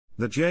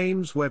The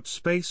James Webb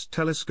Space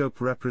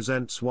Telescope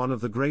represents one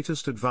of the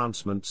greatest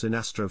advancements in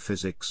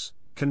astrophysics,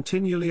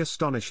 continually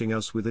astonishing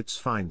us with its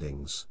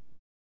findings.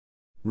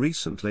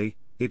 Recently,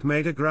 it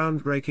made a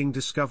groundbreaking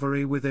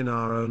discovery within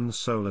our own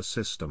solar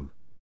system.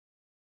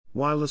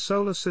 While the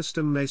solar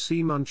system may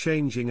seem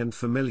unchanging and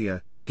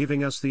familiar,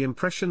 giving us the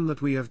impression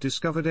that we have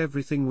discovered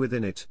everything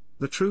within it,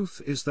 the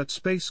truth is that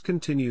space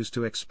continues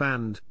to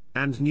expand,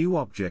 and new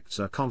objects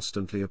are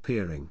constantly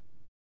appearing.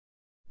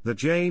 The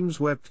James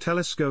Webb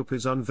Telescope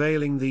is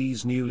unveiling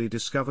these newly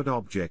discovered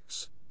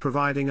objects,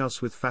 providing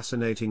us with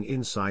fascinating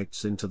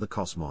insights into the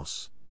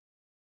cosmos.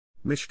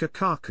 Mishka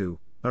Kaku,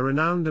 a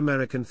renowned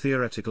American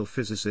theoretical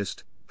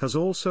physicist, has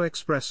also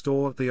expressed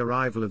awe at the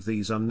arrival of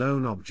these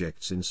unknown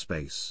objects in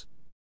space.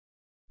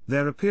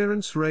 Their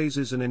appearance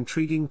raises an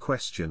intriguing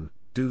question: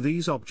 do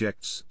these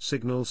objects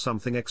signal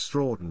something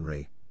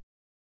extraordinary?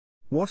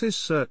 What is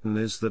certain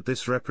is that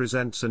this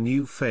represents a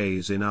new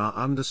phase in our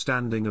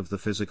understanding of the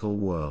physical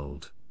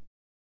world.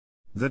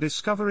 The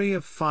discovery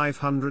of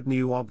 500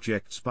 new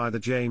objects by the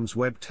James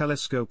Webb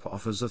Telescope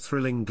offers a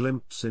thrilling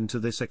glimpse into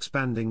this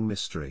expanding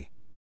mystery.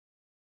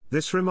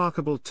 This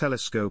remarkable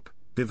telescope,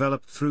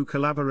 developed through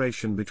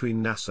collaboration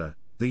between NASA,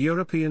 the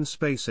European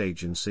Space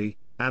Agency,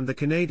 and the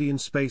Canadian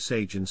Space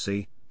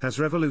Agency, has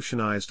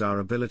revolutionized our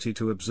ability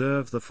to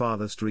observe the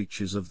farthest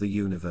reaches of the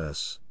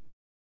universe.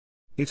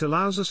 It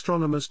allows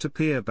astronomers to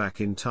peer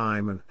back in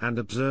time and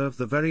observe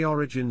the very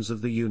origins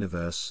of the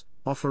universe,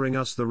 offering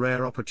us the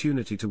rare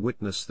opportunity to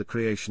witness the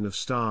creation of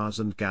stars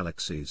and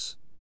galaxies.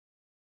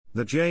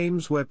 The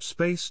James Webb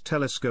Space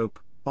Telescope,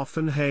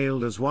 often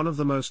hailed as one of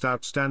the most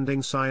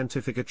outstanding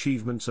scientific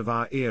achievements of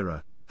our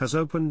era, has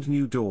opened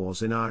new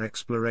doors in our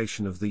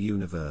exploration of the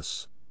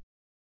universe.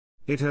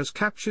 It has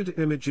captured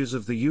images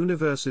of the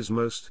universe's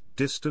most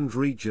distant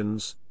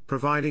regions,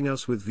 providing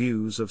us with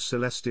views of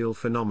celestial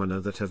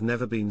phenomena that have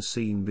never been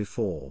seen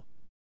before.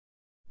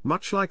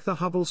 Much like the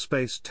Hubble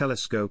Space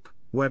Telescope,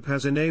 Webb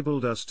has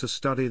enabled us to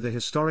study the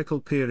historical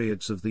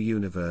periods of the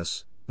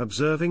universe,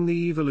 observing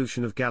the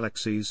evolution of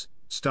galaxies,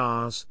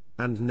 stars,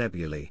 and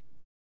nebulae.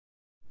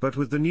 But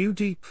with the new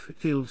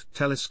Deep-Field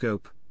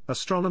Telescope,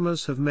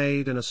 astronomers have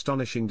made an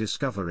astonishing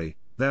discovery: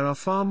 there are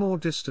far more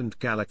distant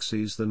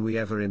galaxies than we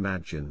ever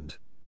imagined.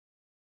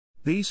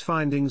 These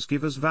findings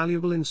give us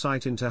valuable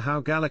insight into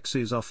how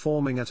galaxies are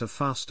forming at a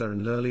faster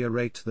and earlier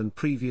rate than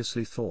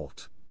previously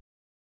thought.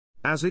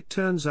 As it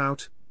turns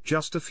out,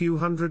 just a few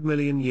 100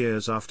 million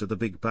years after the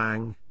Big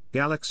Bang,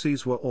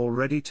 galaxies were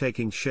already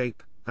taking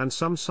shape, and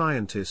some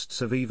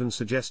scientists have even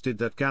suggested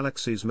that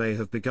galaxies may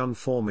have begun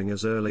forming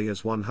as early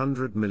as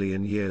 100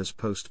 million years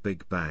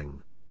post-Big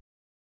Bang.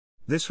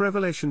 This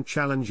revelation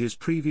challenges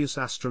previous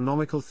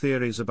astronomical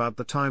theories about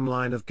the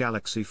timeline of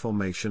galaxy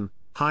formation,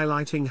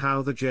 highlighting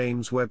how the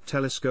James Webb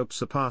Telescope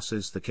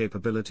surpasses the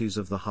capabilities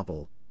of the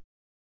Hubble.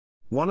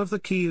 One of the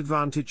key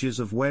advantages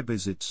of Webb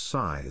is its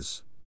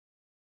size.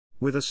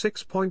 With a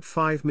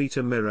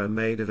 6.5-meter mirror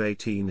made of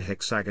 18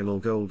 hexagonal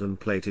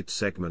golden-plated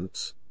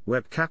segments,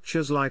 Webb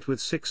captures light with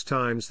 6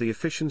 times the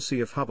efficiency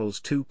of Hubble's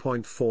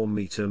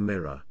 2.4-meter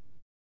mirror.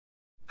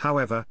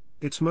 However,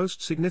 its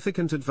most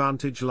significant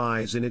advantage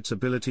lies in its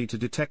ability to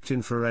detect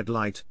infrared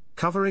light,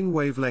 covering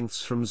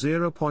wavelengths from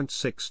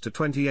 0.6 to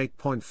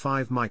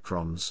 28.5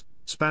 microns,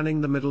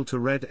 spanning the middle to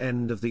red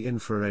end of the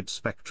infrared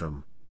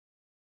spectrum.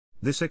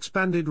 This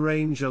expanded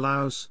range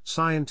allows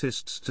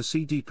scientists to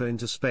see deeper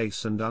into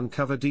space and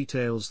uncover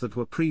details that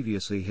were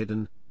previously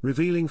hidden,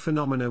 revealing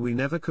phenomena we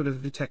never could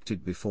have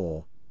detected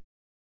before.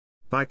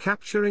 By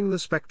capturing the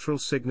spectral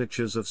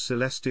signatures of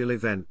celestial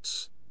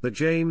events, the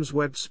James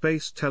Webb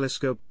Space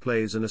Telescope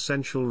plays an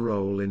essential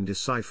role in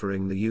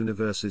deciphering the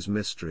universe's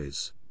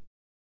mysteries.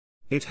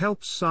 It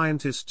helps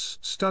scientists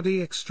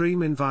study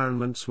extreme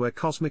environments where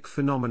cosmic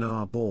phenomena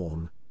are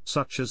born,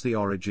 such as the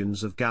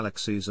origins of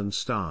galaxies and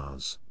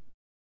stars.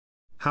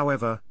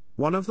 However,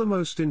 one of the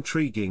most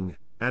intriguing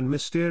and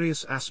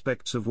mysterious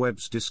aspects of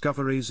Webb's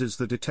discoveries is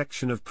the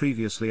detection of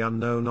previously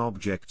unknown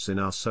objects in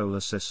our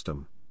solar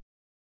system.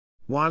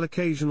 While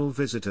occasional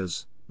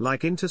visitors,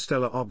 like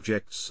interstellar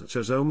objects such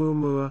as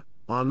Oumuamua,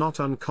 are not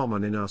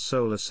uncommon in our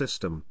solar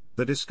system,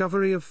 the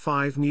discovery of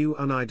 5 new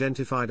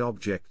unidentified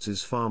objects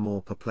is far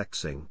more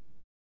perplexing.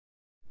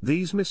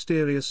 These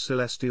mysterious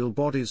celestial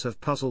bodies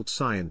have puzzled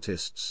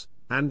scientists,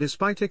 and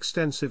despite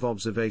extensive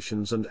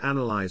observations and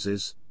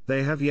analyses,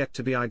 they have yet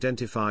to be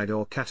identified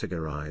or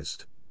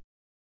categorized.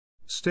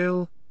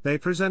 Still, they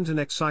present an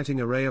exciting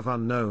array of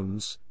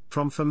unknowns,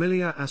 from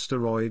familiar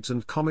asteroids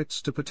and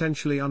comets to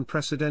potentially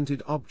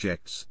unprecedented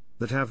objects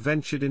that have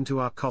ventured into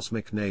our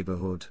cosmic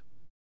neighborhood.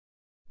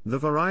 The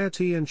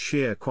variety and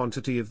sheer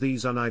quantity of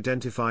these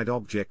unidentified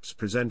objects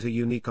present a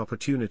unique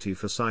opportunity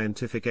for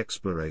scientific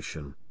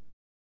exploration.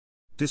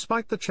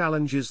 Despite the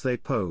challenges they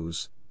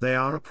pose, they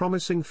are a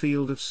promising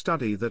field of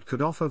study that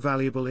could offer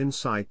valuable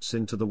insights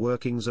into the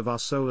workings of our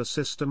solar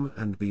system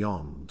and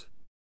beyond.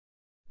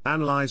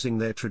 Analyzing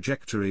their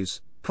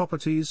trajectories,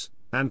 properties,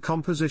 and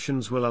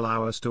compositions will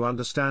allow us to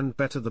understand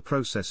better the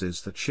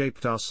processes that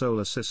shaped our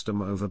solar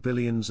system over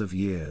billions of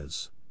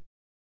years.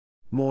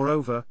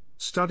 Moreover,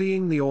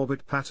 Studying the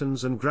orbit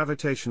patterns and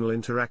gravitational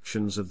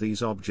interactions of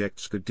these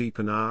objects could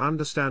deepen our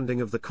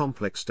understanding of the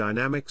complex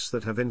dynamics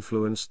that have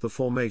influenced the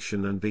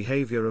formation and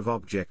behavior of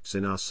objects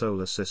in our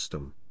solar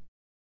system.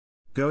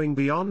 Going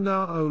beyond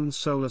our own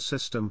solar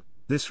system,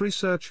 this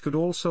research could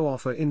also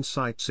offer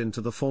insights into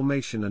the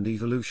formation and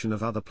evolution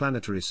of other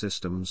planetary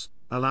systems,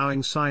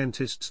 allowing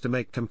scientists to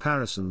make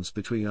comparisons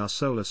between our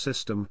solar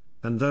system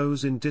and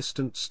those in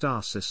distant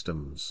star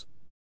systems.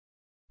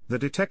 The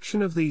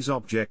detection of these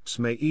objects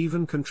may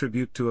even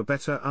contribute to a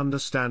better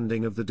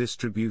understanding of the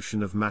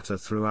distribution of matter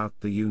throughout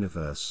the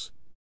universe.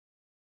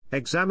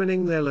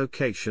 Examining their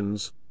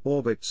locations,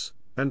 orbits,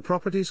 and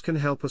properties can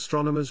help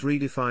astronomers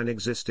redefine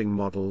existing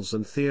models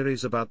and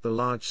theories about the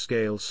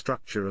large-scale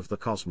structure of the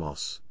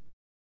cosmos.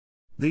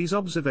 These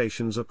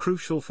observations are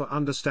crucial for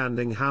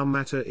understanding how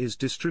matter is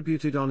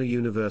distributed on a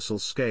universal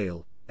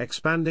scale,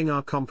 expanding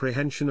our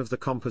comprehension of the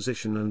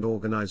composition and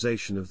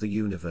organization of the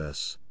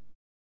universe.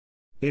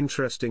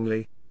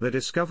 Interestingly, the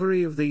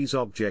discovery of these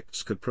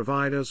objects could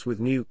provide us with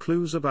new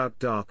clues about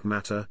dark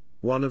matter,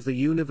 one of the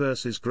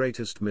universe's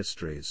greatest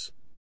mysteries.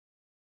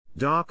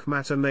 Dark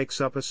matter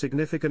makes up a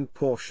significant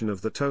portion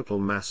of the total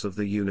mass of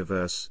the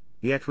universe,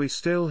 yet we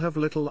still have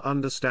little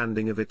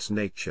understanding of its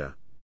nature.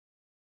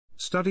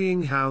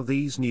 Studying how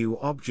these new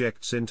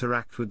objects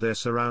interact with their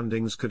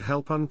surroundings could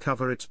help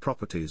uncover its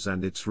properties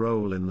and its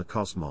role in the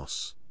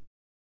cosmos.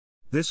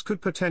 This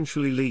could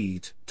potentially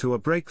lead to a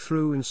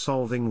breakthrough in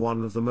solving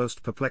one of the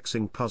most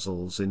perplexing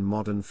puzzles in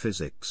modern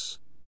physics.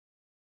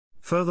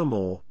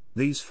 Furthermore,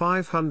 these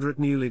 500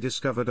 newly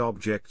discovered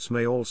objects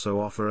may also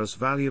offer us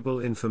valuable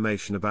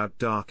information about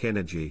dark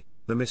energy,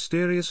 the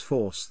mysterious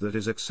force that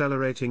is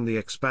accelerating the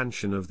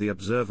expansion of the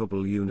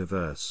observable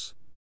universe.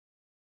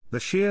 The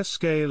sheer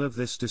scale of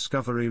this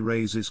discovery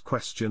raises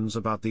questions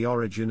about the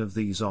origin of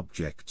these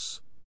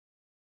objects.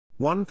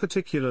 One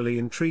particularly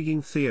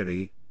intriguing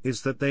theory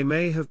is that they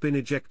may have been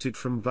ejected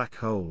from black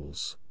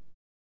holes.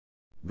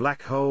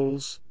 Black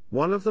holes,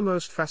 one of the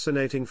most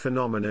fascinating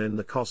phenomena in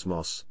the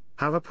cosmos,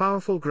 have a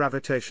powerful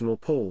gravitational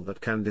pull that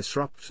can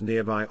disrupt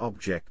nearby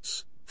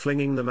objects,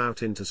 flinging them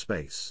out into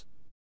space.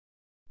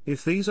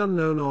 If these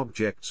unknown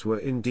objects were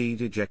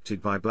indeed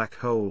ejected by black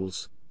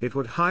holes, it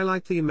would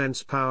highlight the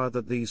immense power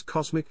that these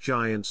cosmic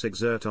giants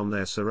exert on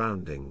their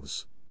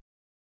surroundings.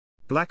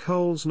 Black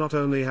holes not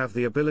only have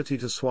the ability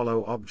to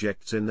swallow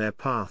objects in their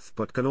path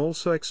but can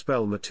also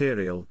expel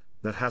material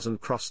that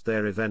hasn't crossed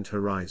their event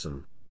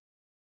horizon.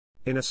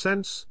 In a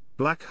sense,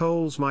 black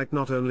holes might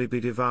not only be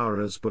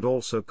devourers but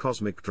also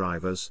cosmic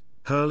drivers,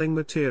 hurling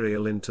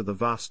material into the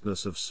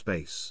vastness of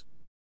space.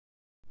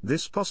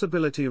 This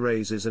possibility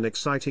raises an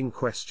exciting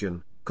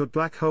question: could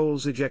black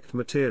holes eject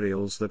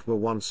materials that were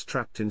once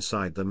trapped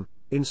inside them,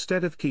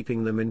 instead of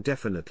keeping them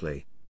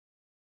indefinitely?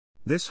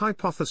 This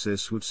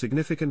hypothesis would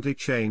significantly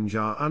change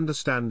our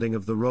understanding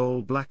of the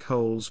role black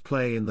holes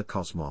play in the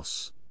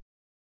cosmos.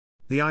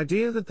 The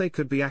idea that they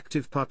could be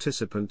active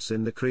participants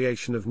in the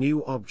creation of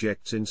new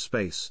objects in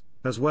space,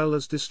 as well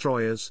as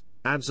destroyers,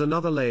 adds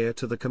another layer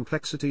to the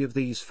complexity of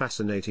these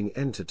fascinating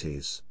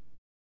entities.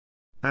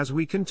 As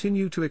we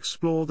continue to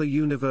explore the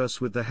universe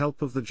with the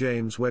help of the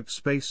James Webb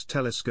Space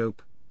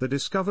Telescope, the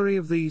discovery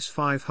of these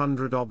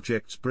 500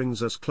 objects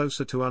brings us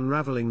closer to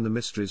unraveling the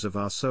mysteries of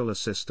our solar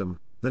system,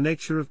 the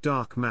nature of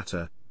dark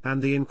matter,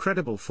 and the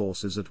incredible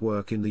forces at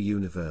work in the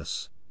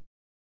universe.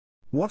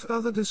 What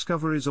other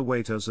discoveries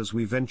await us as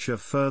we venture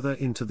further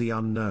into the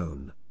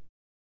unknown?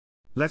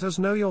 Let us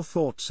know your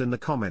thoughts in the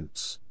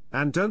comments,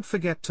 and don't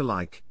forget to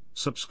like,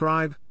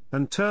 subscribe,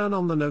 and turn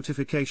on the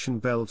notification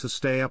bell to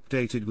stay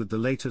updated with the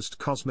latest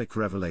cosmic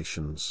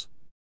revelations.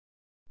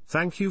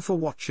 Thank you for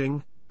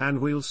watching, and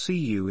we'll see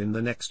you in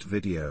the next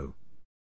video.